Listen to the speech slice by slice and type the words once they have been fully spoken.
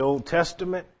Old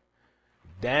Testament,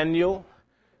 Daniel,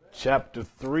 chapter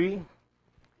 3.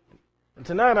 And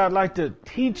tonight I'd like to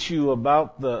teach you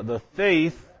about the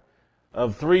faith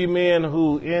of three men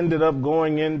who ended up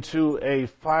going into a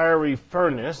fiery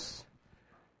furnace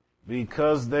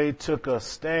because they took a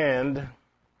stand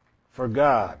for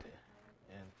God.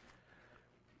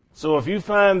 So if you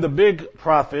find the big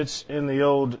prophets in the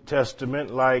Old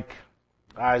Testament like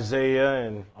Isaiah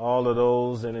and all of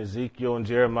those, and Ezekiel and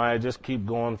Jeremiah, just keep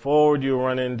going forward.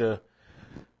 After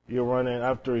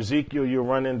Ezekiel, you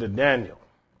run into Daniel.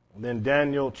 And then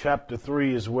Daniel chapter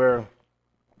 3 is where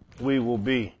we will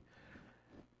be.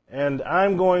 And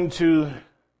I'm going to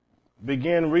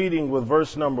begin reading with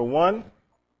verse number 1.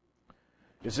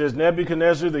 It says,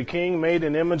 Nebuchadnezzar the king made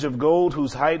an image of gold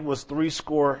whose height was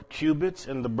 80 cubits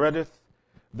and the breadth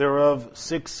thereof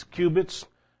 6 cubits.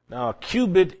 Now, a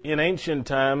cubit in ancient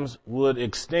times would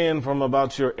extend from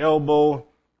about your elbow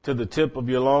to the tip of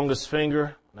your longest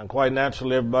finger. Now, quite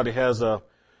naturally, everybody has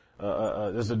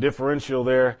there's a differential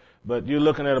there, but you're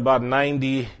looking at about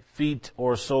 90 feet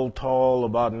or so tall,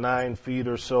 about 9 feet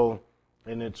or so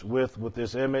in its width with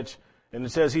this image. And it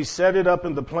says, he set it up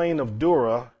in the plain of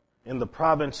Dura in the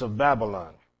province of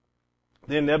Babylon.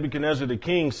 Then Nebuchadnezzar the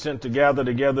king sent to gather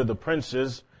together the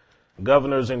princes,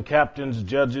 governors and captains,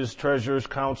 judges, treasurers,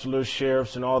 counselors,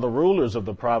 sheriffs, and all the rulers of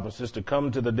the provinces to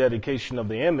come to the dedication of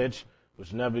the image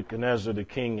which Nebuchadnezzar the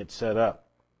king had set up.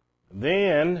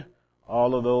 Then,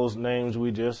 all of those names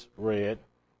we just read,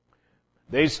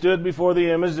 they stood before the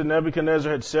image that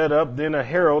Nebuchadnezzar had set up. Then a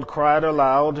herald cried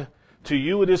aloud, to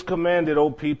you it is commanded, O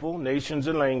people, nations,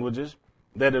 and languages,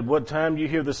 that at what time you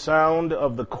hear the sound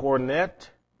of the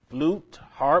cornet, flute,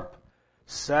 harp,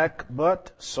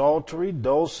 sackbut, psaltery,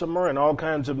 dulcimer, and all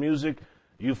kinds of music,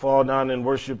 you fall down and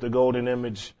worship the golden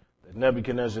image that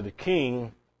Nebuchadnezzar the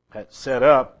king had set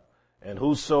up. And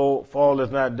whoso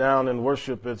falleth not down and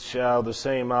worshipeth shall the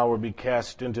same hour be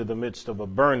cast into the midst of a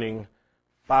burning,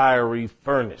 fiery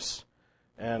furnace.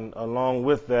 And along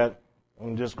with that,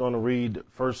 I'm just going to read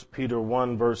 1 Peter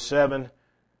 1, verse 7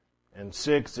 and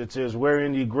 6. It says,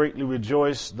 wherein ye greatly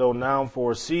rejoice, though now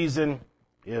for a season,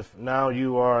 if now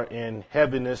you are in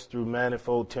heaviness through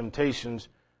manifold temptations,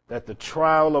 that the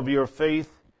trial of your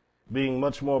faith, being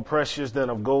much more precious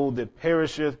than of gold that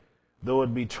perisheth, though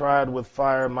it be tried with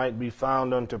fire, might be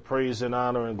found unto praise and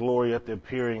honor and glory at the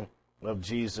appearing of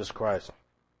Jesus Christ.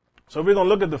 So we're going to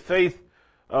look at the faith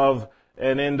of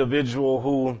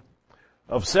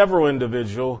several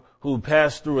individuals who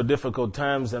passed through a difficult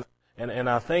times, and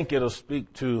I think it'll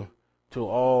speak to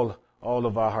all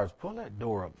of our hearts. Pull that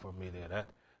door up for me there.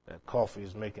 That coffee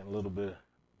is making a little bit of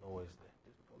noise there.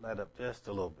 Just pull that up just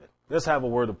a little bit. Let's have a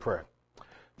word of prayer.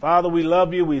 Father, we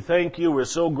love you. We thank you. We're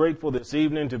so grateful this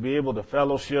evening to be able to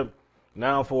fellowship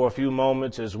now for a few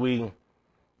moments as we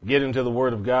get into the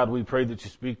Word of God. We pray that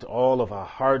you speak to all of our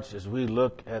hearts as we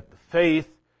look at the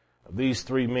faith of these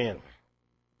three men.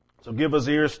 So give us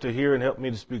ears to hear and help me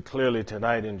to speak clearly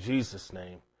tonight in Jesus'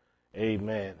 name.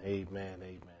 Amen, amen,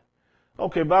 amen.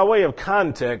 Okay, by way of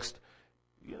context,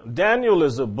 Daniel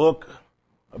is a book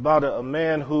about a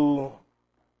man who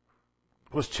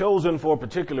was chosen for a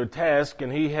particular task,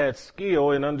 and he had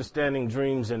skill in understanding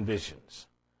dreams and visions.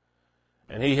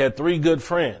 And he had three good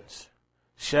friends,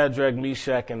 Shadrach,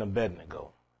 Meshach, and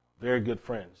Abednego, very good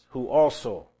friends, who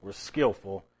also were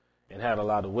skillful and had a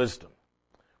lot of wisdom.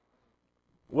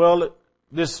 Well,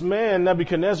 this man,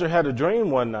 Nebuchadnezzar, had a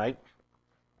dream one night,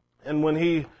 and when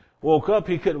he woke up,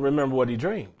 he couldn't remember what he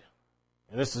dreamed.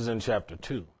 And this is in chapter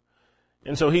 2.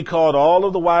 And so he called all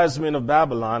of the wise men of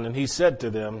Babylon, and he said to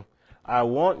them, I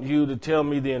want you to tell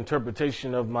me the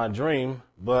interpretation of my dream,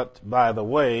 but by the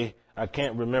way, I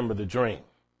can't remember the dream.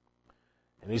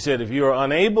 And he said, if you are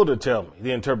unable to tell me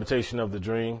the interpretation of the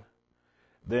dream,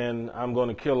 then I'm going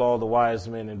to kill all the wise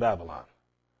men in Babylon.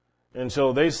 And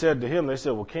so they said to him,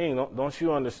 well, King, don't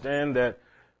you understand that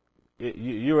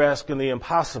you're asking the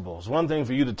impossible? It's one thing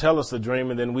for you to tell us the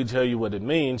dream and then we tell you what it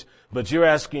means, but you're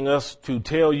asking us to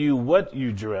tell you what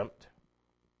you dreamt.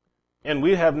 And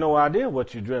we have no idea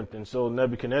what you dreamt. And so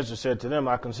Nebuchadnezzar said to them,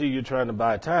 I can see you're trying to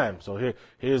buy time. So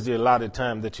here's the allotted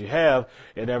time that you have,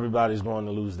 and everybody's going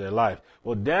to lose their life.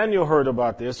 Well, Daniel heard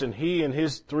about this, and he and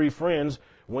his three friends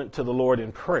went to the Lord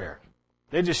in prayer.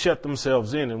 They just shut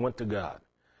themselves in and went to God.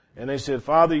 And they said,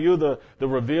 Father, you're the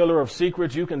revealer of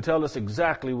secrets. You can tell us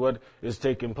exactly what is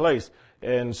taking place.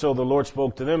 And so the Lord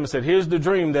spoke to them and said, here's the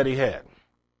dream that he had.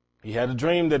 He had a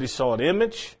dream that he saw an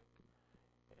image.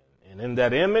 And in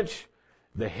that image,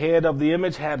 the head of the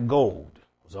image had gold.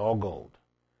 It was all gold.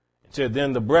 It said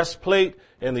then the breastplate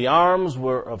and the arms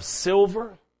were of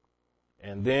silver.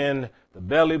 And then the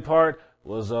belly part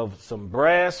was of some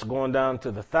brass going down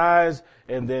to the thighs,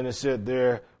 and then it said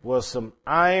there was some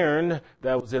iron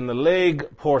that was in the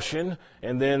leg portion,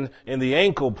 and then in the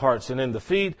ankle parts and in the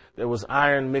feet, there was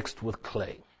iron mixed with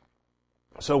clay.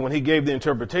 So when he gave the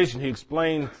interpretation, he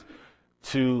explained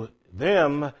to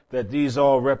them that these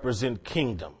all represent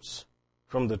kingdoms.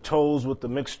 From the toes with the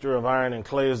mixture of iron and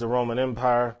clay is the Roman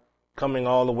Empire, coming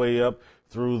all the way up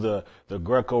through the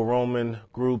Greco-Roman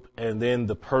group and then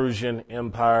the Persian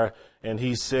Empire. And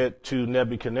he said to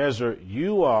Nebuchadnezzar,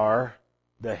 "You are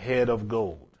the head of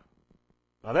gold."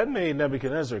 Now that made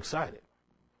Nebuchadnezzar excited,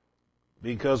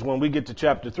 because when we get to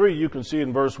chapter 3, you can see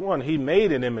in verse 1, he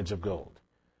made an image of gold.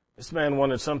 This man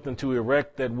wanted something to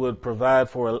erect that would provide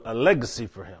for a legacy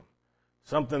for him,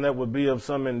 something that would be of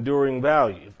some enduring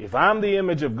value. If I'm the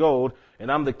image of gold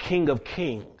and I'm the king of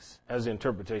kings, as the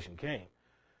interpretation came,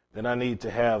 then I need to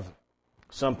have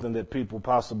something that people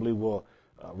possibly will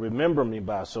remember me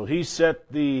by. So he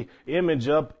set the image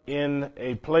up in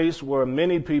a place where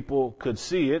many people could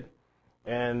see it,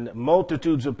 and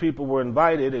multitudes of people were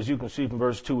invited, as you can see from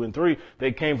verse 2 and 3.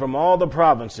 They came from all the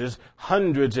provinces,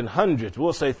 hundreds and hundreds,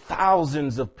 we'll say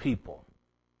thousands of people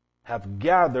have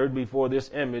gathered before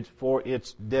this image for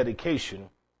its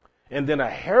dedication. And then a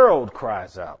herald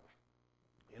cries out.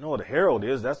 You know what a herald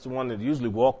is? That's the one that usually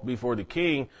walked before the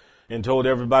king and told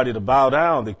everybody to bow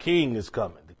down. The king is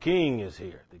coming. The king is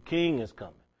here. The king is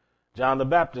coming. John the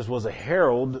Baptist was a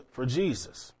herald for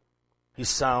Jesus. He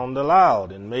sound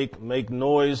aloud and make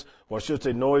noise, or I should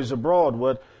say noise abroad,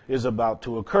 what is about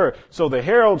to occur. So the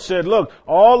herald said, "Look,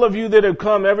 all of you that have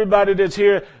come, everybody that's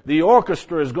here, the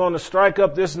orchestra is going to strike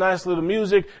up this nice little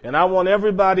music, and I want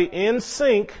everybody in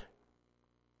sync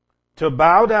to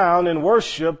bow down and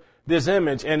worship this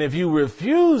image. And if you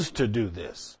refuse to do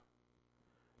this,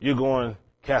 you're going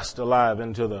cast alive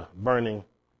into the burning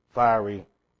fiery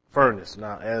furnace."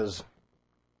 Now, as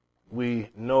we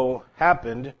know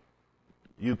happened,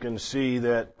 you can see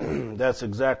that that's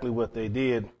exactly what they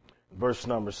did. Verse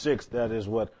number 6, that is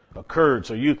what occurred.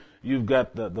 So you've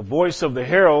got the voice of the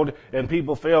herald, and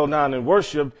people fell down and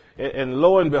worshiped. And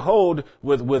lo and behold,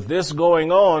 with this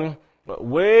going on,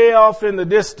 way off in the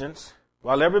distance,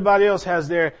 while everybody else has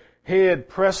their head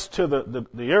pressed to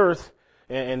the earth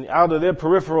and out of their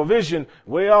peripheral vision,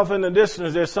 way off in the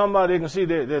distance, there's somebody they can see.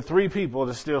 There are 3 people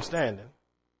that's still standing,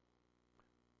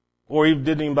 or even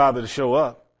didn't even bother to show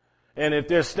up. And if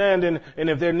they're standing and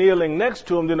if they're kneeling next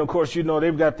to them, then of course, you know,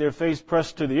 they've got their face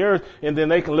pressed to the earth, and then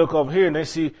they can look over here and they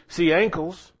see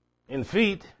ankles and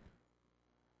feet.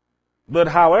 But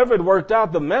however it worked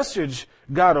out, the message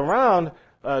got around,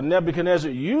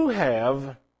 Nebuchadnezzar, you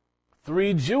have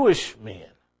 3 Jewish men.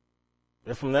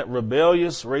 They're from that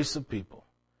rebellious race of people,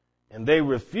 and they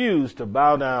refuse to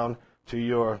bow down to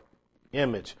your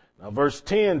image. Now verse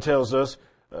 10 tells us,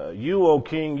 "You, O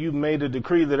king, you made a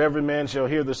decree that every man shall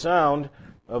hear the sound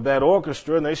of that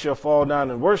orchestra, and they shall fall down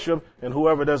and worship, and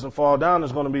whoever doesn't fall down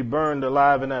is going to be burned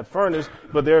alive in that furnace.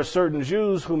 But there are certain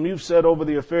Jews whom you've set over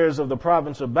the affairs of the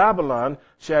province of Babylon,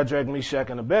 Shadrach, Meshach,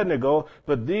 and Abednego.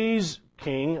 But these,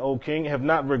 king, O king, have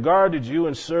not regarded you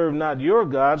and served not your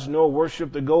gods, nor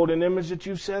worshiped the golden image that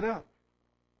you've set up."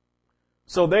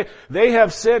 So they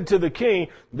have said to the king,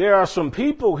 there are some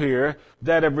people here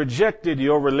that have rejected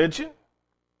your religion,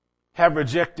 have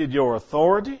rejected your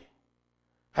authority,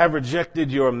 have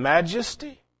rejected your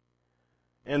majesty.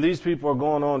 And these people are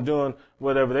going on doing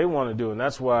whatever they want to do. And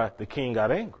that's why the king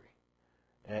got angry.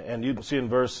 And you can see in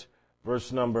verse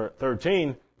number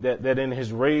 13 that in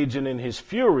his rage and in his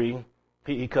fury,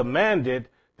 he commanded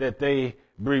that they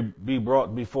be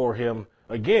brought before him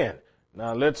again.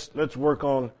 Now let's work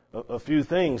on a few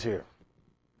things here.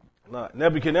 Now,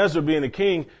 Nebuchadnezzar being the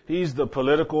king, he's the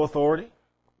political authority.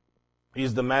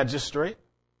 He's the magistrate.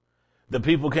 The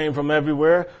people came from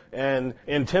everywhere, and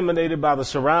intimidated by the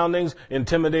surroundings,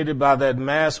 intimidated by that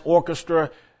mass orchestra,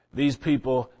 these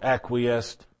people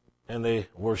acquiesced and they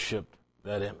worshiped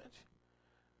that image.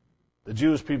 The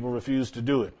Jewish people refused to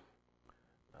do it.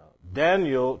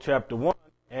 Daniel chapter 1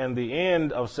 and the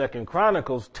end of 2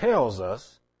 Chronicles tells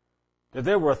us that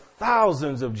there were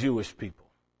thousands of Jewish people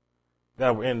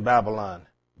that were in Babylon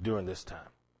during this time.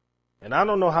 And I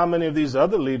don't know how many of these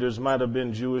other leaders might have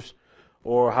been Jewish,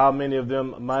 or how many of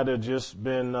them might have just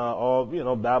been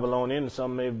Babylonian.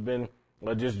 Some may have been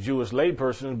just Jewish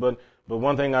laypersons. But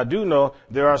one thing I do know,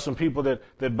 there are some people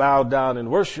that bowed down and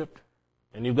worshiped.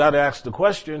 And you've got to ask the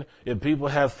question, if people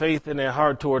have faith in their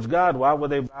heart towards God, why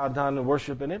would they bow down and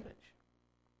worship an image?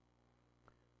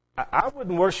 I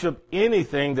wouldn't worship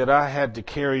anything that I had to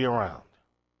carry around.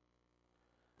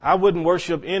 I wouldn't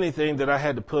worship anything that I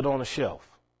had to put on a shelf,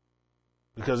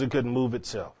 because it couldn't move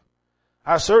itself.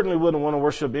 I certainly wouldn't want to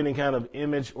worship any kind of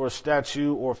image or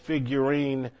statue or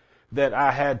figurine that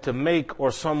I had to make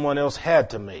or someone else had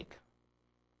to make.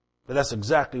 But that's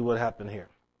exactly what happened here.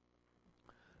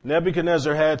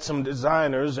 Nebuchadnezzar had some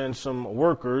designers and some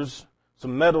workers,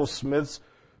 some metalsmiths,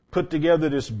 put together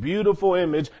this beautiful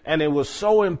image, and it was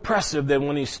so impressive that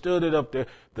when he stood it up there,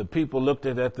 the people looked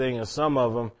at that thing, and some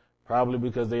of them, probably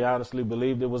because they honestly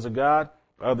believed it was a god,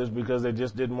 others because they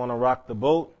just didn't want to rock the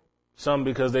boat, some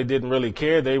because they didn't really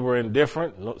care, they were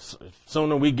indifferent.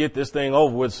 Sooner we get this thing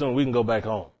over with, sooner we can go back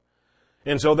home.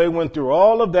 And so they went through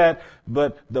all of that,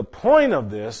 but the point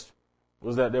of this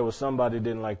was that there was somebody that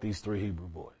didn't like these three Hebrew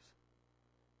boys.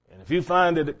 And if you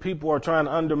find that people are trying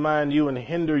to undermine you and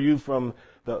hinder you from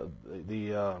the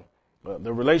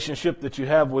relationship that you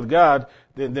have with God,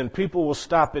 then people will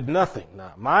stop at nothing.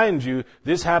 Now, mind you,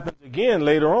 this happens again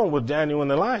later on with Daniel in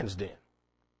the lion's den.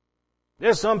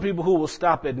 There's some people who will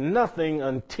stop at nothing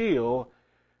until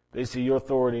they see your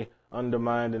authority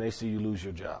undermined and they see you lose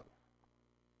your job.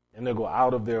 And they'll go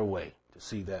out of their way to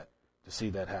see that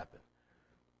happen.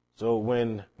 So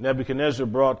when Nebuchadnezzar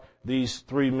brought these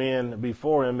three men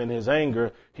before him in his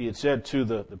anger, he had said to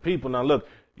the people, now look,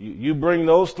 you bring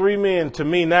those three men to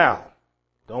me now.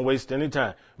 Don't waste any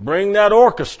time. Bring that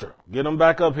orchestra. Get them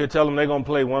back up here. Tell them they're going to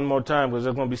play one more time because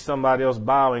there's going to be somebody else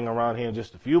bowing around here in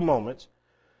just a few moments.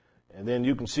 And then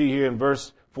you can see here in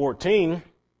verse 15,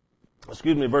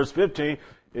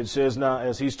 it says now,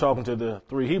 as he's talking to the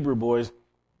three Hebrew boys,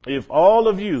 if all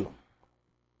of you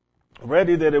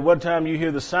ready that at what time you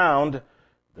hear the sound,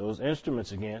 those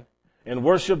instruments again, and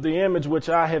worship the image which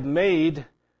I have made,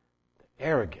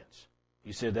 arrogance.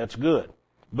 He said, that's good.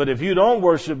 But if you don't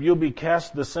worship, you'll be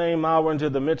cast the same hour into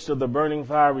the midst of the burning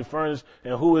fiery furnace.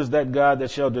 And who is that God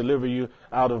that shall deliver you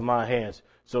out of my hands?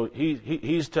 So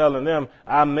he's telling them,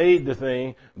 I made the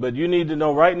thing, but you need to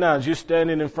know right now, as you're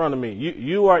standing in front of me,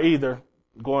 you are either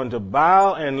going to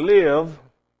bow and live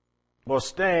or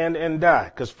stand and die.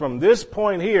 Because from this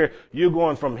point here, you're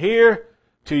going from here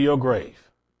to your grave.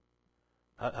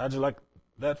 How'd you like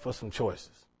that for some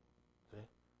choices? See?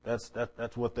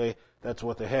 That's what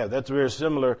they have. That's very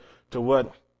similar to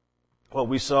what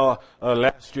we saw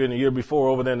last year and the year before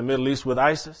over there in the Middle East with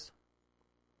ISIS.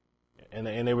 And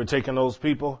they were taking those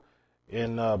people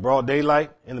in broad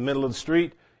daylight in the middle of the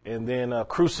street and then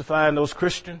crucifying those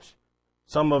Christians.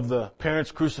 Some of the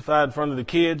parents crucified in front of the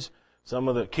kids. Some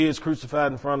of the kids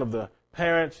crucified in front of the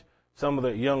parents. Some of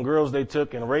the young girls they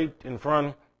took and raped in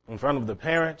front of the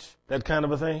parents. That kind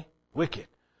of a thing. Wicked.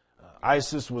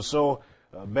 ISIS was so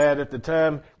bad at the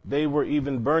time, they were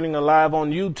even burning alive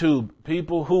on YouTube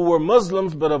people who were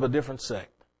Muslims but of a different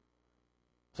sect.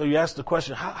 So you ask the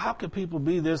question, how could people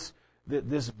be this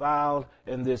vile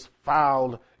and this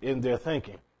foul in their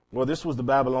thinking? Well, this was the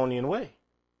Babylonian way.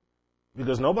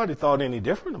 Because nobody thought any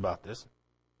different about this.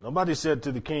 Nobody said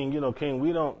to the king, king,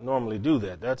 we don't normally do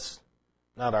that. That's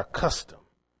not our custom.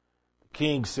 The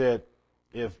king said,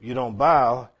 if you don't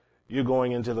bow, you're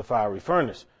going into the fiery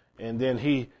furnace. And then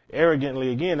he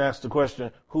arrogantly again asked the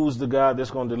question, who's the God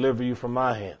that's going to deliver you from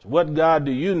my hands? What God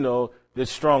do you know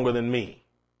that's stronger than me?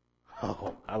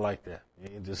 Oh, I like that.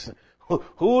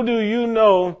 Who do you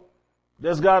know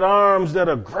that's got arms that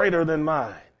are greater than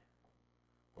mine?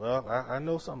 Well, I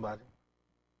know somebody.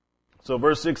 So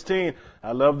verse 16,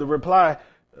 I love the reply.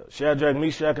 Shadrach,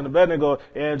 Meshach, and Abednego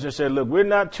answered, said, look, we're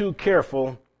not too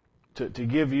careful to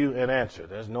give you an answer.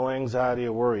 There's no anxiety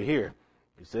or worry here.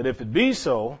 He said, if it be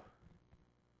so,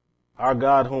 our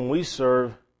God whom we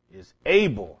serve is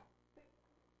able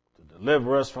to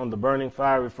deliver us from the burning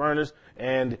fiery furnace,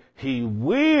 and he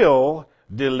will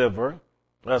deliver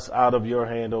us out of your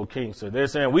hand, O king. So they're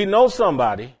saying, we know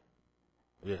somebody.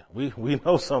 Yeah, we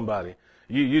know somebody.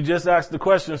 You just asked the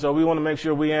question, so we want to make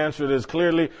sure we answer it as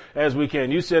clearly as we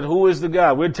can. You said, who is the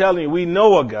God? We're telling you, we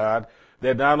know a God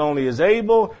that not only is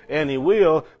able and he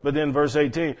will, but then verse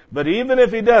 18, but even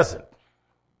if he doesn't,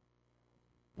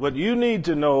 what you need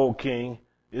to know, O king,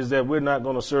 is that we're not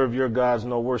going to serve your gods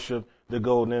nor worship the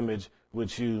golden image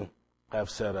which you have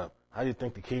set up. How do you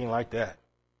think the king liked that?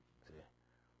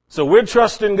 So we're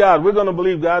trusting God. We're going to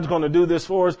believe God's going to do this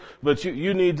for us, but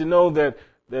you need to know that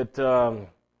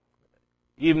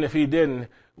even if he didn't,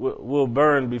 we'll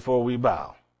burn before we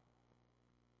bow.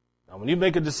 Now, when you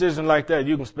make a decision like that,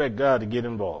 you can expect God to get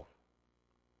involved.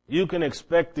 You can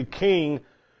expect the king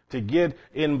to get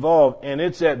involved. And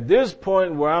it's at this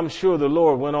point where I'm sure the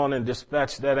Lord went on and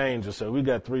dispatched that angel. So we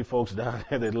got 3 folks down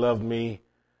there that love me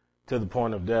to the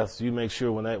point of death. So you make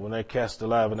sure when they cast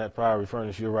alive in that fiery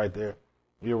furnace, you're right there.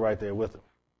 You're right there with them.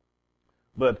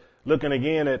 But looking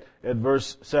again at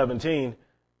verse 17,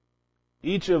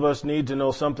 each of us need to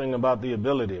know something about the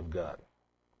ability of God.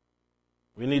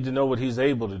 We need to know what he's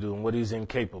able to do and what he's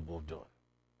incapable of doing.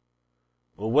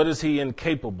 Well, what is he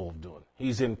incapable of doing?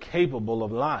 He's incapable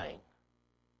of lying.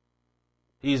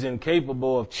 He's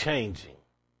incapable of changing.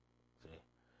 See?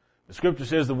 The scripture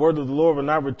says the word of the Lord will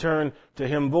not return to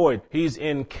him void. He's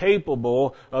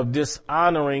incapable of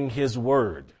dishonoring his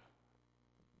word.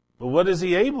 But what is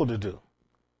he able to do?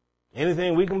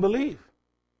 Anything we can believe.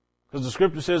 Because the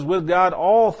scripture says with God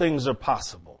all things are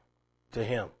possible to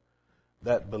him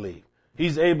that believe.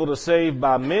 He's able to save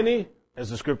by many, as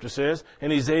the scripture says,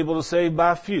 and he's able to save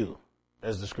by few,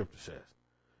 as the scripture says.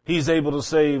 He's able to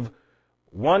save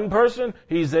one person.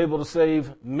 He's able to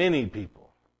save many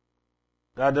people.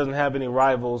 God doesn't have any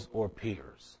rivals or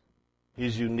peers.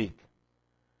 He's unique.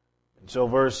 And so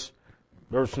verse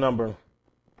number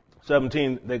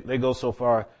 17, they go so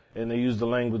far and they use the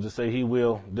language to say he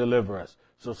will deliver us.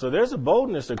 So there's a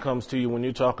boldness that comes to you when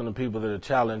you're talking to people that are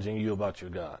challenging you about your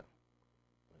God.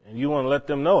 And you want to let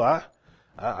them know,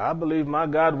 I believe my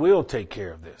God will take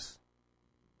care of this.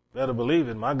 Better believe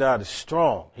it. My God is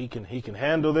strong. He can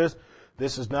handle this.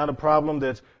 This is not a problem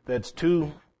that's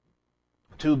too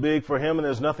big for him, and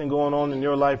there's nothing going on in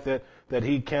your life that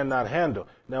he cannot handle.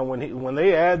 Now, when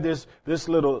they add this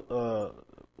little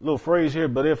phrase here,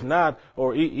 but if not,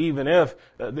 or even if,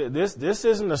 this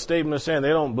isn't a statement of saying they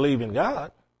don't believe in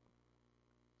God.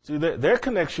 See, their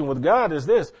connection with God is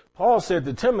this. Paul said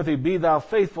to Timothy, be thou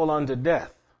faithful unto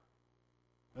death.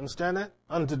 Understand that?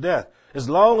 Unto death. As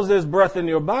long as there's breath in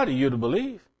your body, you're to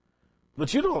believe.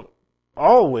 But you don't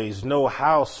always know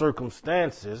how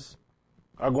circumstances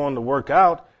are going to work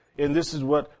out. And this is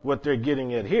what they're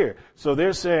getting at here. So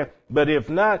they're saying, but if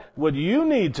not, what you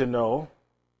need to know,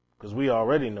 because we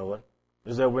already know it,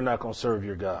 is that we're not going to serve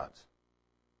your gods.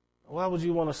 Why would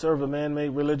you want to serve a man-made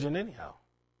religion anyhow?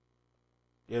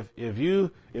 If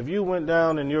you went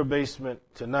down in your basement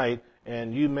tonight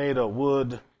and you made a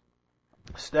wood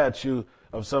statue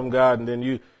of some god, and then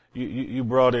you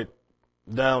brought it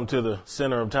down to the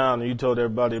center of town and you told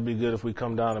everybody it'd be good if we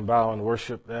come down and bow and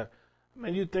worship that, I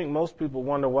mean, you'd think most people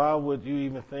wonder, why would you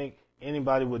even think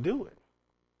anybody would do it?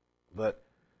 But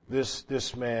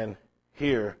this man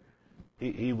here,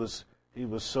 he was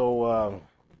so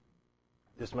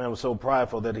this man was so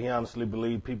prideful that he honestly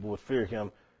believed people would fear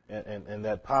him, and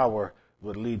that power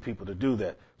would lead people to do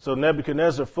that. So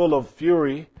Nebuchadnezzar, full of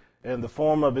fury, and the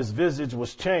form of his visage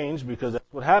was changed, because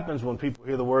that's what happens when people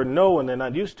hear the word no and they're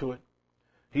not used to it.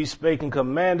 He spake and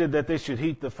commanded that they should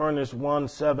heat the furnace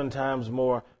 7 times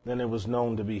more than it was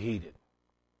known to be heated.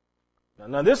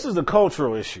 Now this is a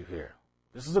cultural issue here.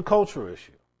 This is a cultural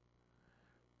issue.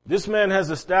 This man has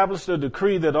established a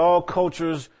decree that all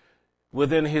cultures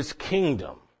within his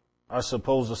kingdom are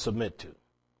supposed to submit to.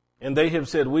 And they have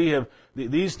said,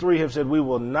 these three have said, we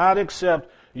will not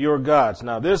accept your gods.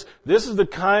 Now this is the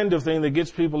kind of thing that gets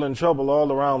people in trouble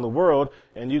all around the world.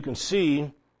 And you can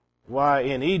see why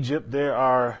in Egypt there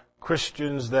are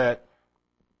Christians that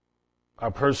are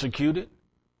persecuted.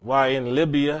 Why in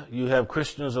Libya you have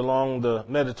Christians along the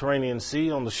Mediterranean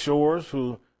Sea on the shores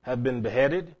who have been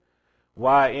beheaded.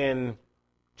 Why in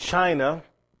China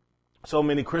so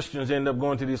many Christians end up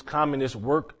going to these communist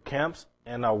work camps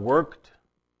and are worked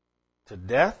to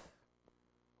death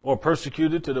or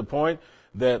persecuted to the point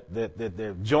that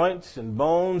their joints and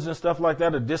bones and stuff like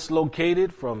that are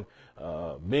dislocated from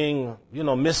being,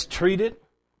 mistreated.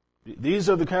 These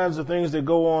are the kinds of things that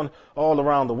go on all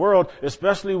around the world,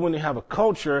 especially when you have a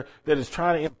culture that is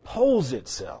trying to impose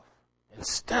itself and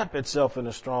stamp itself in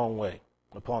a strong way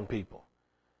upon people.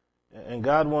 And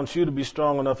God wants you to be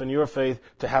strong enough in your faith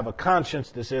to have a conscience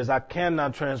that says, I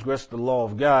cannot transgress the law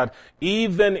of God,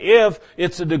 even if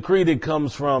it's a decree that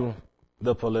comes from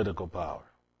the political power.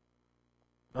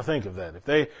 Now think of that.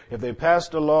 If they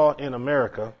passed a law in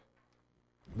America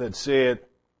that said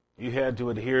you had to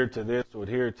adhere to this or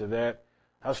adhere to that,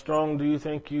 how strong do you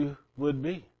think you would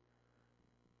be?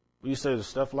 You say, does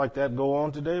stuff like that go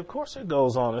on today? Of course it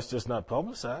goes on. It's just not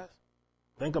publicized.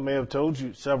 I think I may have told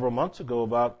you several months ago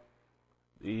about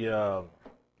the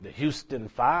Houston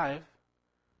Five.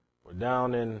 We're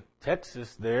down in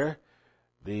Texas there.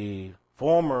 The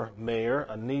former mayor,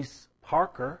 Anise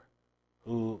Parker,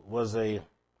 who was a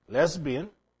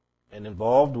lesbian and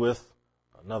involved with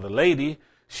another lady,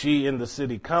 she in the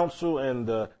city council and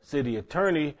the city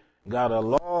attorney got a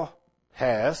law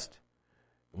passed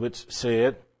which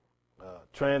said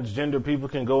transgender people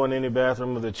can go in any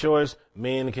bathroom of their choice.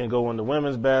 Men can go in the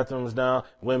women's bathrooms now.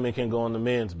 Women can go in the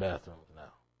men's bathrooms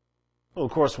now. Well,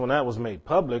 of course, when that was made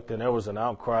public, then there was an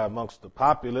outcry amongst the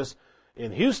populace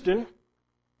in Houston.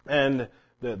 And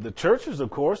the churches, of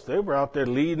course, they were out there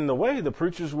leading the way. The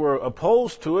preachers were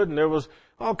opposed to it, and there was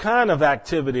all kind of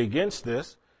activity against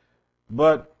this.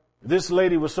 But this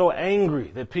lady was so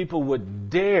angry that people would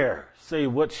dare say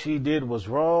what she did was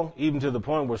wrong, even to the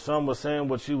point where some were saying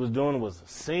what she was doing was a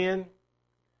sin.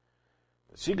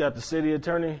 She got the city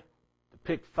attorney to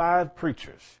pick 5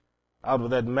 preachers out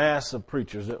of that mass of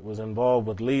preachers that was involved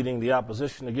with leading the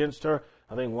opposition against her.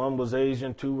 I think one was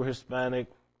Asian, 2 were Hispanic,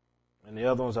 and the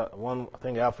other ones, one I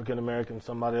think African American,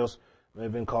 somebody else may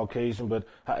have been Caucasian, but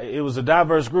it was a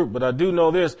diverse group. But I do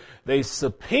know this, they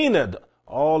subpoenaed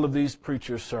all of these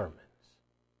preachers' sermons,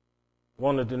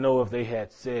 wanted to know if they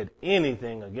had said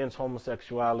anything against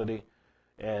homosexuality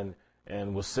and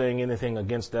was saying anything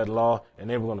against that law, and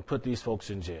they were going to put these folks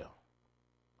in jail.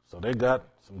 So they got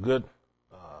some good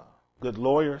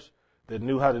lawyers that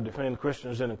knew how to defend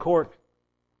Christians in a court.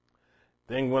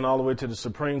 Thing went all the way to the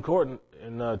Supreme Court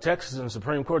in Texas, and the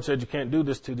Supreme Court said you can't do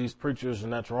this to these preachers,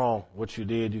 and that's wrong. What you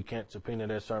did, you can't subpoena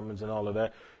their sermons and all of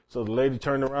that. So the lady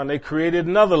turned around, they created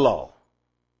another law,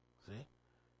 see,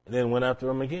 and then went after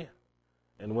them again,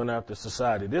 and went after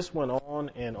society. This went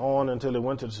on and on until it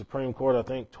went to the Supreme Court, I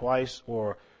think twice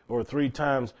or 3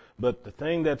 times. But the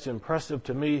thing that's impressive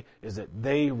to me is that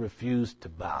they refused to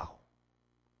bow.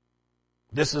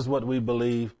 This is what we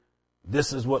believe.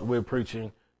 This is what we're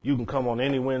preaching. You can come on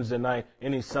any Wednesday night,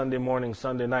 any Sunday morning,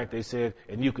 Sunday night, they said,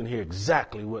 and you can hear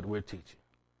exactly what we're teaching.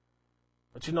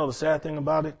 But you know the sad thing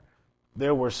about it?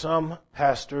 There were some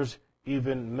pastors,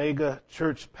 even mega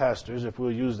church pastors, if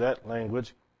we'll use that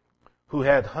language, who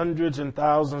had hundreds and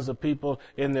thousands of people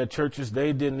in their churches.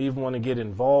 They didn't even want to get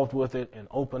involved with it and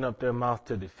open up their mouth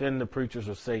to defend the preachers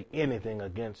or say anything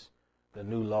against the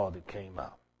new law that came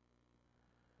out.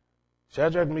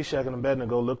 Shadrach, Meshach, and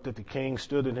Abednego looked at the king,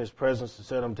 stood in his presence, and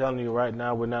said, I'm telling you right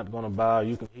now, we're not going to bow.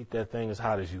 You can eat that thing as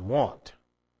hot as you want.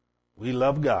 We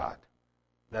love God.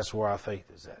 That's where our faith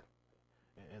is at.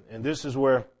 And this is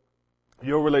where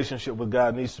your relationship with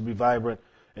God needs to be vibrant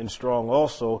and strong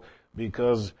also,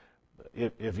 because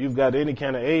if you've got any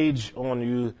kind of age on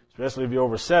you, especially if you're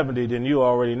over 70, then you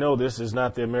already know this is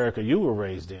not the America you were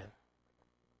raised in.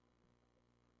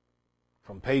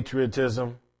 From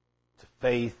patriotism to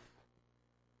faith,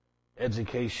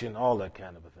 education, all that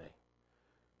kind of a thing.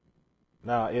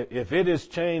 Now, if it has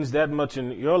changed that much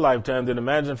in your lifetime, then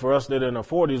imagine for us that are in our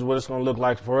 40s what it's going to look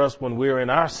like for us when we're in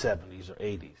our 70s or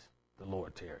 80s, the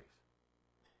Lord tarries.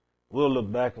 We'll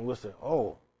look back and we'll say,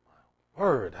 oh, my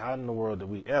word, how in the world did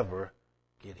we ever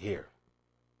get here?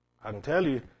 I can tell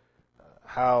you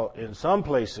how in some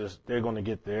places they're going to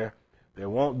get there. There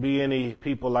won't be any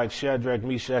people like Shadrach,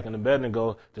 Meshach, and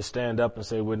Abednego to stand up and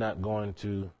say, we're not going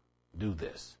to do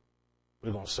this.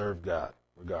 We're going to serve God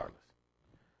regardless.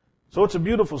 So it's a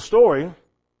beautiful story.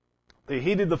 They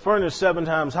heated the furnace 7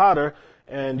 times hotter,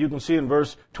 and you can see in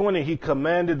verse 20, he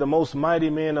commanded the most mighty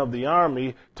men of the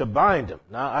army to bind him.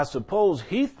 Now, I suppose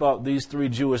he thought these 3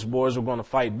 Jewish boys were going to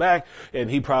fight back, and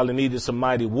he probably needed some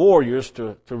mighty warriors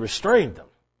to restrain them.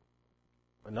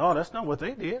 But no, that's not what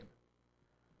they did.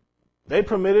 They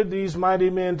permitted these mighty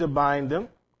men to bind them.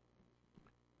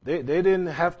 They didn't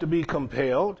have to be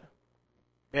compelled.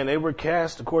 And they were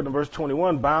cast, according to verse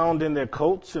 21, bound in their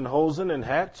coats and hosen and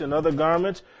hats and other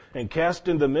garments, and cast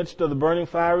in the midst of the burning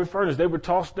fiery furnace. They were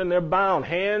tossed in there bound,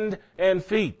 hand and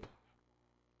feet.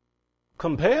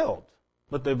 Compelled,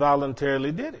 but they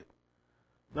voluntarily did it.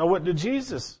 Now, what did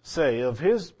Jesus say of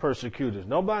his persecutors?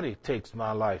 Nobody takes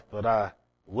my life, but I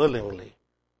willingly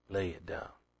lay it down.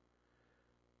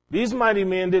 These mighty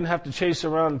men didn't have to chase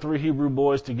around the 3 Hebrew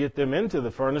boys to get them into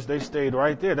the furnace. They stayed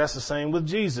right there. That's the same with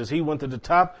Jesus. He went to the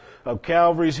top of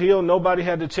Calvary's hill. Nobody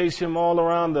had to chase him all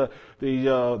around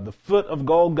the foot of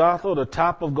Golgotha, or the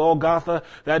top of Golgotha.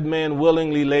 That man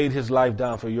willingly laid his life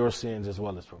down for your sins as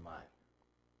well as for mine.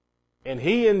 And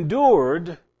he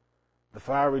endured the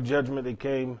fiery judgment that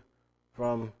came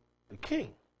from the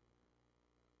king.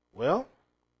 Well,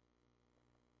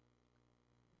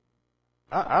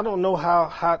 I don't know how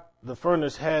hot the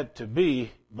furnace had to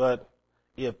be, but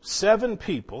if 7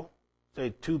 people,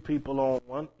 say 2 people on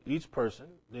one, each person,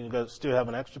 then you got to still have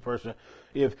an extra person.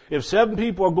 If 7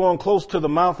 people are going close to the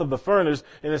mouth of the furnace,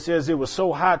 and it says it was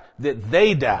so hot that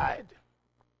they died,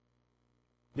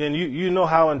 then you know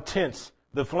how intense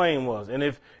the flame was. And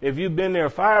if you've been near a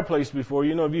fireplace before,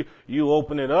 you know, if you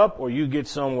open it up or you get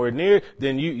somewhere near,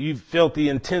 then you felt the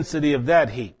intensity of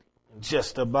that heat.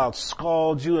 Just about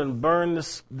scald you and burn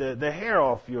the hair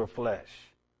off your flesh.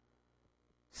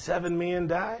 7 men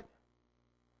died?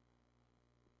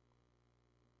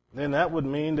 Then that would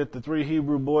mean that the 3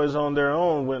 Hebrew boys on their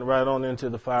own went right on into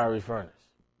the fiery furnace.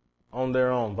 On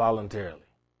their own, voluntarily.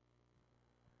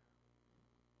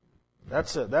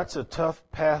 That's a tough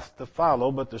path to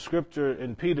follow, but the scripture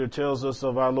in Peter tells us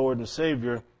of our Lord and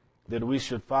Savior that we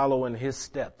should follow in his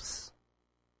steps.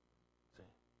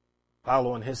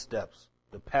 Follow in his steps,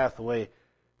 the pathway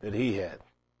that he had.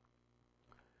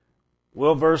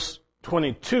 Well, verse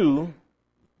 22,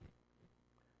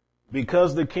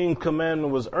 because the king's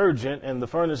commandment was urgent and the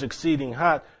furnace exceeding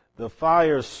hot, the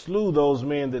fire slew those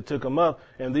men that took them up,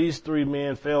 and these 3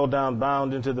 men fell down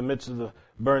bound into the midst of the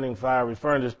burning fiery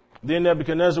furnace. Then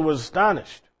Nebuchadnezzar was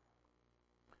astonished,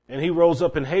 and he rose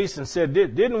up in haste and said,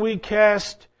 Didn't we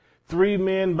cast 3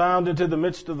 men bound into the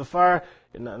midst of the fire?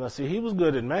 And now see, he was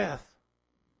good at math.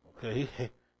 Okay,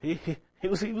 he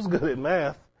was good at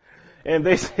math. And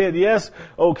they said, Yes,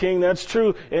 O king, that's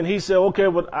true. And he said, Okay,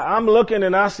 but I'm looking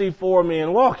and I see 4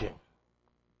 men walking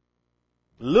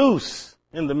loose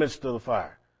in the midst of the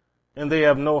fire, and they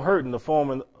have no hurt. And the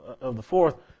form of the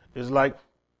 4th is like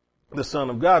the Son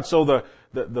of God. So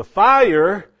the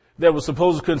fire that was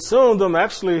supposed to consume them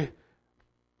actually,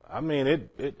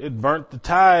 it burnt the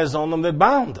ties on them that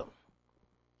bound them.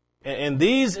 And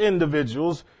these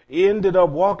individuals ended up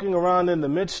walking around in the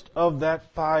midst of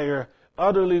that fire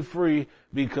utterly free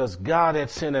because God had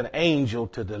sent an angel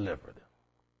to deliver them.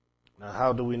 Now,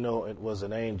 how do we know it was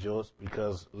an angel? It's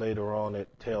because later on it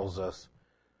tells us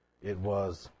it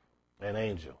was an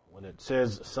angel. When it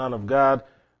says Son of God,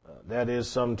 that is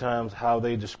sometimes how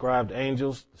they described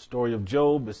angels. The story of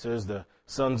Job, it says the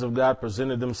sons of God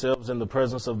presented themselves in the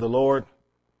presence of the Lord,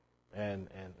 and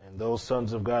those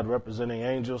sons of God representing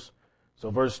angels. So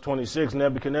verse 26,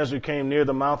 Nebuchadnezzar came near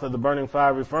the mouth of the burning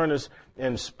fiery furnace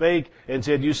and spake and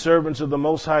said, You servants of the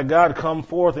Most High God, come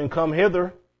forth and come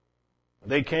hither.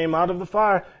 They came out of the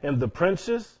fire, and the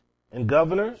princes and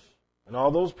governors and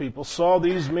all those people saw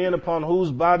these men upon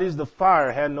whose bodies the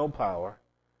fire had no power,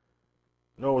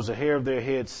 nor was a hair of their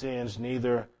head singed,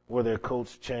 neither were their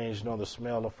coats changed, nor the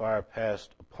smell of fire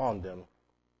passed upon them.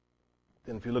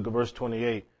 Then if you look at verse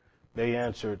 28, they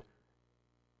answered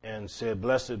and said,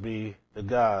 Blessed be the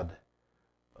God,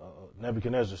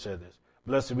 Nebuchadnezzar said this,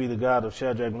 Blessed be the God of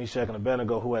Shadrach, Meshach, and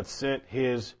Abednego, who hath sent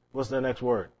his, what's the next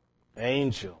word?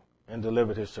 Angel, and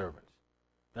delivered his servants.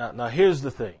 Now here's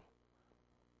the thing.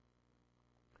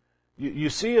 You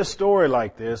see a story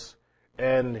like this,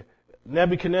 and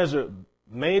Nebuchadnezzar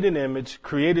made an image,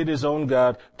 created his own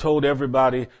God, told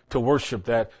everybody to worship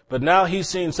that. But now he's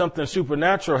seen something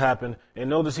supernatural happen, and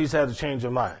notice he's had a change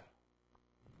of mind.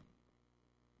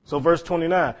 So verse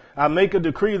 29, I make a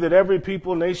decree that every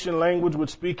people, nation, language would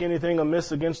speak anything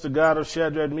amiss against the God of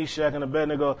Shadrach, Meshach, and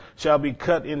Abednego shall be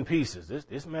cut in pieces.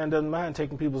 This man doesn't mind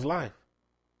taking people's life.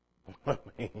 But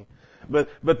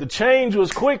the change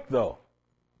was quick, though.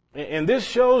 And this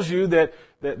shows you that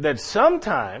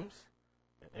sometimes,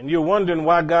 and you're wondering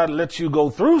why God lets you go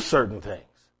through certain things.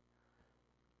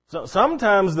 So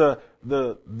sometimes the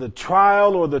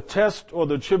trial or the test or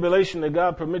the tribulation that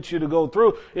God permits you to go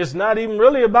through is not even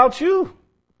really about you.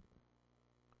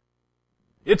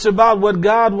 It's about what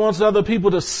God wants other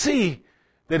people to see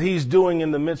that he's doing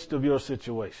in the midst of your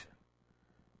situation.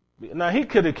 Now, he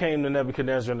could have came to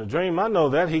Nebuchadnezzar in a dream. I know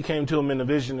that. He came to him in a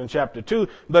vision in chapter 2.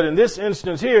 But in this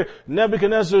instance here,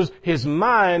 his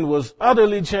mind was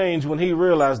utterly changed when he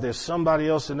realized there's somebody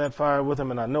else in that fire with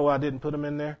him, and I know I didn't put him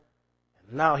in there.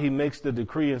 Now he makes the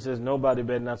decree and says nobody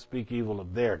better not speak evil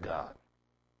of their God.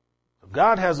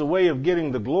 God has a way of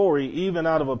getting the glory even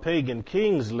out of a pagan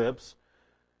king's lips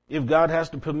if God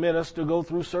has to permit us to go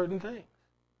through certain things.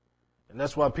 And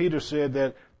that's why Peter said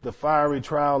that the fiery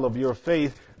trial of your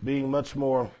faith being much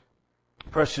more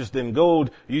precious than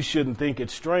gold, you shouldn't think it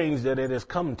strange that it has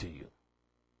come to you.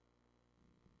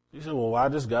 You say, well, why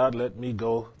does God let me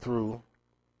go through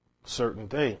certain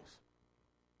things?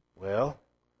 Well,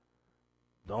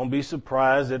 don't be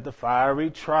surprised at the fiery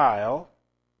trial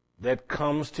that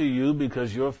comes to you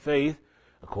because your faith,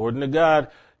 according to God,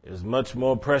 is much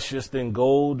more precious than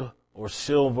gold or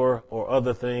silver or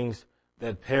other things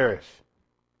that perish.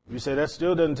 You say, that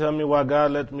still doesn't tell me why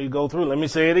God let me go through. Let me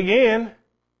say it again.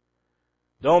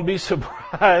 Don't be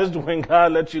surprised when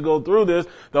God lets you go through this.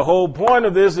 The whole point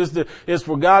of this is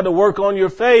for God to work on your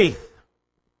faith.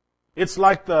 It's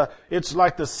like the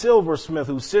silversmith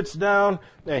who sits down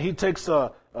and he takes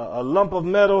a lump of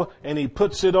metal and he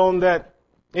puts it in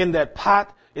that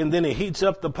pot, and then he heats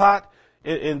up the pot,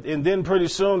 and then pretty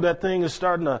soon that thing is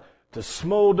starting to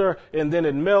smolder, and then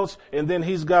it melts, and then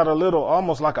he's got a little,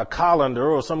 almost like a colander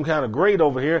or some kind of grate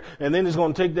over here, and then he's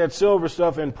going to take that silver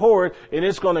stuff and pour it, and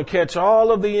it's going to catch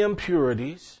all of the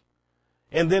impurities,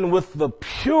 and then with the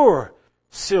pure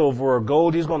silver or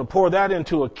gold, he's going to pour that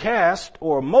into a cast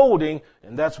or a molding,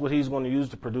 and that's what he's going to use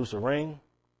to produce a ring,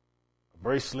 a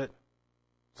bracelet,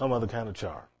 some other kind of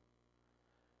charm.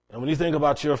 And when you think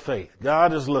about your faith,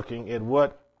 God is looking at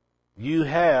what you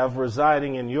have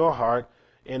residing in your heart,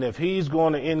 and if he's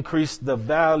going to increase the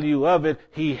value of it,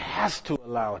 he has to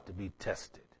allow it to be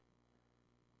tested.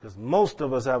 Because most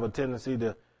of us have a tendency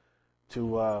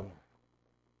to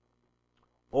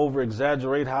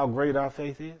over-exaggerate how great our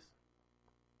faith is.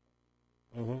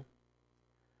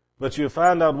 But you'll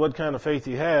find out what kind of faith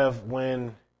you have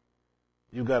when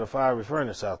you've got a fiery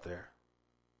furnace out there,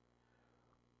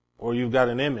 or you've got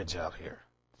an image out here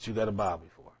that you've got to bow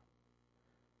before.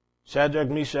 Shadrach,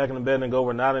 Meshach, and Abednego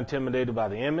were not intimidated by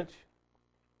the image.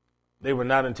 They were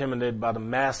not intimidated by the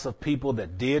mass of people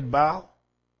that did bow.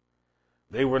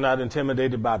 They were not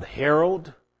intimidated by the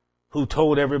herald who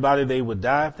told everybody they would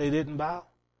die if they didn't bow.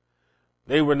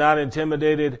 They were not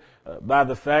intimidated by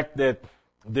the fact that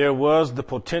there was the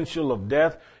potential of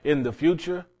death in the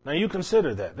future. Now you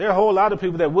consider that. There are a whole lot of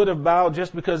people that would have bowed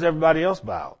just because everybody else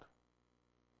bowed.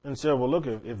 And said, well, look,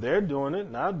 if they're doing it,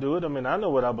 and I'll do it. I mean, I know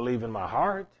what I believe in my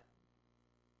heart.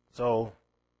 So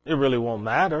it really won't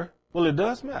matter. Well, it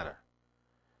does matter.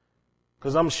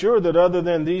 Because I'm sure that other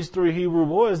than these three Hebrew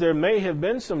boys, there may have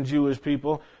been some Jewish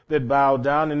people that bowed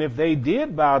down. And if they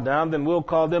did bow down, then we'll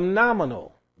call them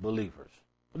nominal believers.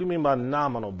 What do you mean by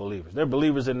nominal believers? They're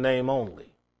believers in name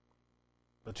only.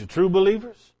 But your true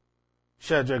believers?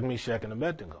 Shadrach, Meshach, and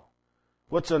Abednego.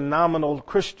 What's a nominal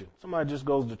Christian? Somebody just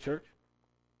goes to church.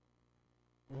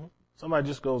 Somebody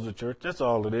just goes to church. That's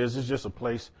all it is. It's just a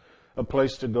place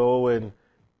to go. And,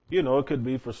 you know, it could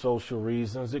be for social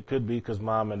reasons. It could be because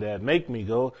mom and dad make me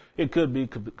go. It could be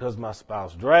because my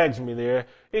spouse drags me there.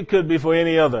 It could be for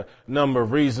any other number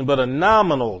of reasons. But a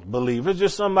nominal believer is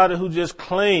just somebody who just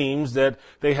claims that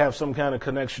they have some kind of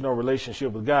connection or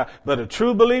relationship with God. But a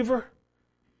true believer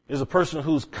is a person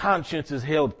whose conscience is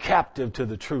held captive to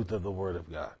the truth of the Word of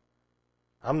God.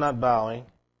 I'm not bowing,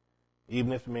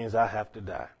 even if it means I have to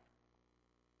die.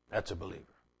 That's a believer.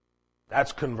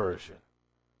 That's conversion.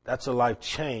 That's a life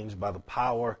changed by the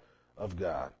power of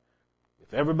God.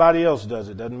 If everybody else does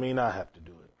it, doesn't mean I have to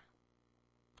do it.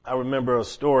 I remember a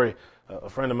story a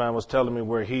friend of mine was telling me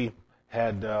where he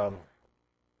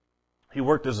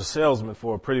worked as a salesman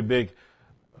for a pretty big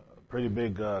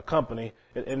company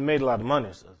and made a lot of money.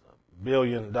 It's a $1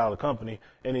 billion company.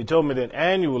 And he told me that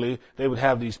annually they would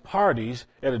have these parties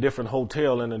at a different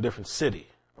hotel in a different city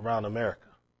around America.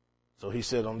 So he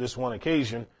said on this one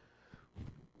occasion,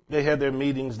 they had their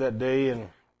meetings that day, and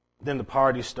then the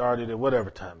party started at whatever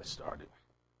time it started.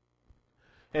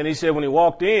 And he said when he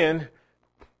walked in,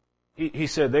 he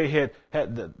said they had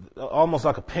almost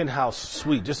like a penthouse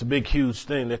suite, just a big, huge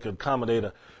thing that could accommodate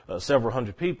several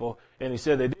hundred people. And he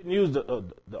said they didn't use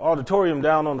the auditorium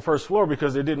down on the first floor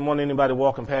because they didn't want anybody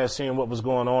walking past seeing what was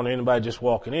going on or anybody just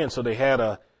walking in. So they had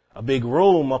a big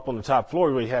room up on the top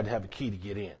floor where you had to have a key to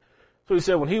get in. So he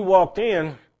said when he walked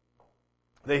in,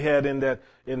 they had in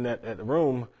that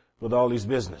room with all these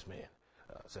businessmen.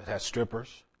 So it had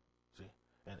strippers, see,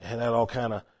 and had all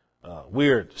kind of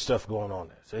weird stuff going on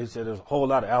there. So he said there was a whole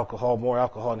lot of alcohol, more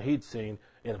alcohol than he'd seen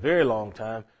in a very long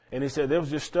time. And he said there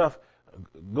was just stuff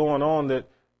going on that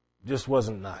just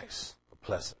wasn't nice or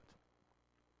pleasant.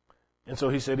 And so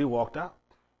he said he walked out.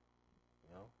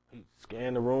 You know, he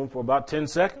scanned the room for about 10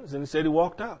 seconds, and he said he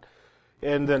walked out.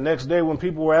 And the next day when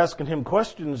people were asking him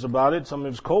questions about it, some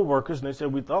of his co-workers, and they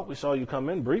said, we thought we saw you come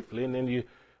in briefly, and then you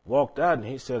walked out. And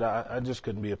he said, I just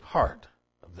couldn't be a part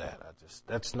of that.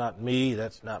 That's not me.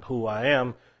 That's not who I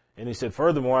am. And he said,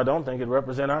 furthermore, I don't think it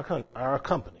represents our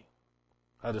company.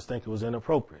 I just think it was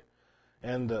inappropriate.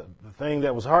 And the thing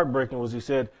that was heartbreaking was he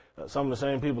said some of the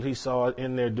same people he saw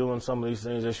in there doing some of these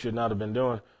things they should not have been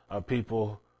doing are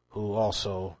people who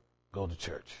also go to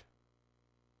church.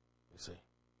 You see,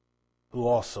 who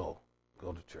also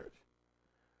go to church.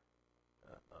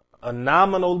 A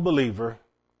nominal believer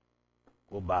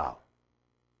will bow.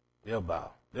 They'll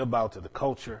bow. They'll bow to the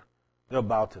culture. They'll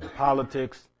bow to the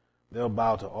politics. They'll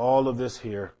bow to all of this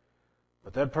here.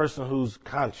 But that person whose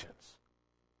conscience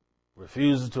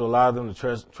refuses to allow them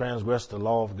to transgress the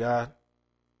law of God,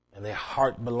 and their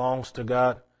heart belongs to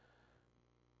God,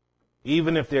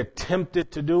 even if they're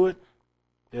tempted to do it,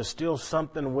 there's still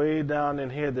something way down in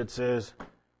here that says,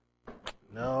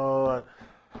 no,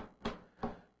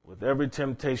 with every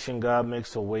temptation, God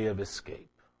makes a way of escape.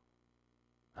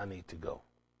 I need to go.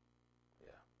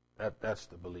 Yeah, that's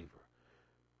the believer.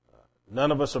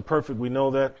 None of us are perfect, we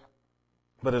know that.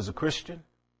 But as a Christian,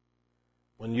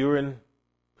 when you're in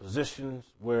positions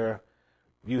where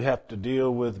you have to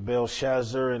deal with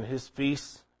Belshazzar and his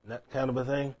feast, that kind of a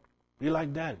thing, be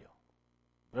like Daniel.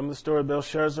 Remember the story of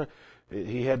Belshazzar?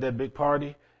 He had that big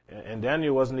party, And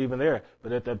Daniel wasn't even there.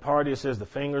 But at that party, it says the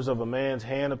fingers of a man's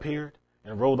hand appeared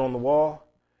and wrote on the wall.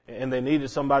 And they needed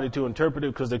somebody to interpret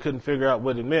it because they couldn't figure out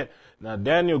what it meant. Now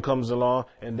Daniel comes along,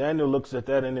 and Daniel looks at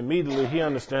that, and immediately he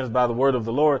understands by the word of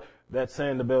the Lord that's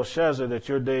saying to Belshazzar that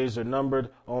your days are numbered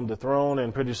on the throne,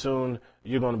 and pretty soon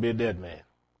you're going to be a dead man.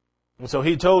 And so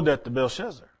he told that to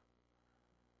Belshazzar.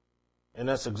 And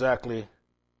that's exactly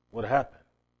what happened.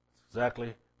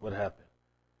 Exactly what happened.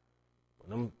 When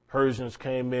them Persians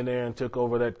came in there and took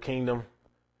over that kingdom,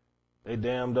 they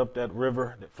dammed up that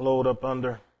river that flowed up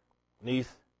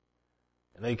underneath,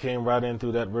 and they came right in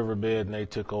through that riverbed and they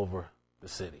took over the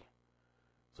city.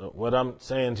 So what I'm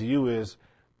saying to you is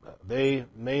they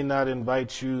may not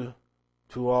invite you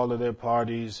to all of their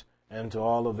parties and to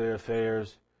all of their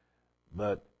affairs,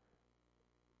 but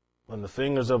when the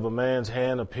fingers of a man's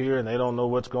hand appear and they don't know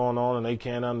what's going on and they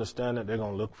can't understand it, they're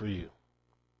going to look for you.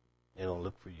 They're going to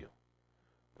look for you.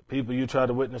 The people you try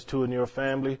to witness to in your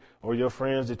family or your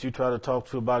friends that you try to talk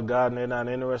to about God and they're not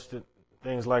interested,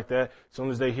 things like that, as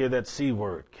soon as they hear that C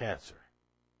word, cancer,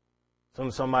 as soon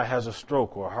as somebody has a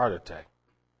stroke or a heart attack,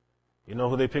 you know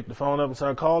who they pick the phone up and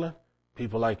start calling?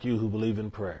 People like you who believe in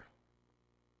prayer.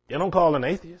 They don't call an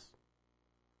atheist.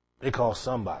 They call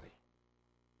somebody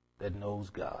that knows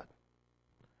God.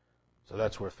 So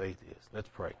that's where faith is. Let's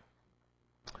pray.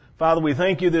 Father, we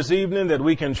thank you this evening that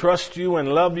we can trust you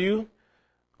and love you.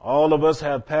 All of us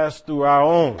have passed through our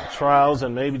own trials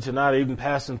and maybe tonight even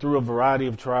passing through a variety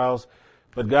of trials.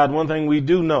 But God, one thing we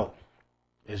do know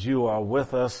is you are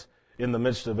with us in the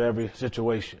midst of every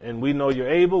situation. And we know you're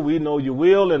able, we know you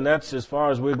will, and that's as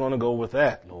far as we're going to go with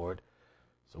that, Lord.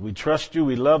 So we trust you,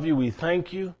 we love you, we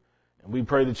thank you, and we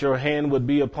pray that your hand would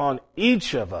be upon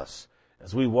each of us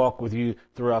as we walk with you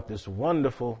throughout this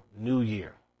wonderful new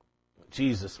year. In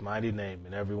Jesus' mighty name,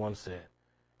 and everyone said,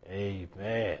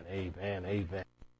 amen, amen, amen.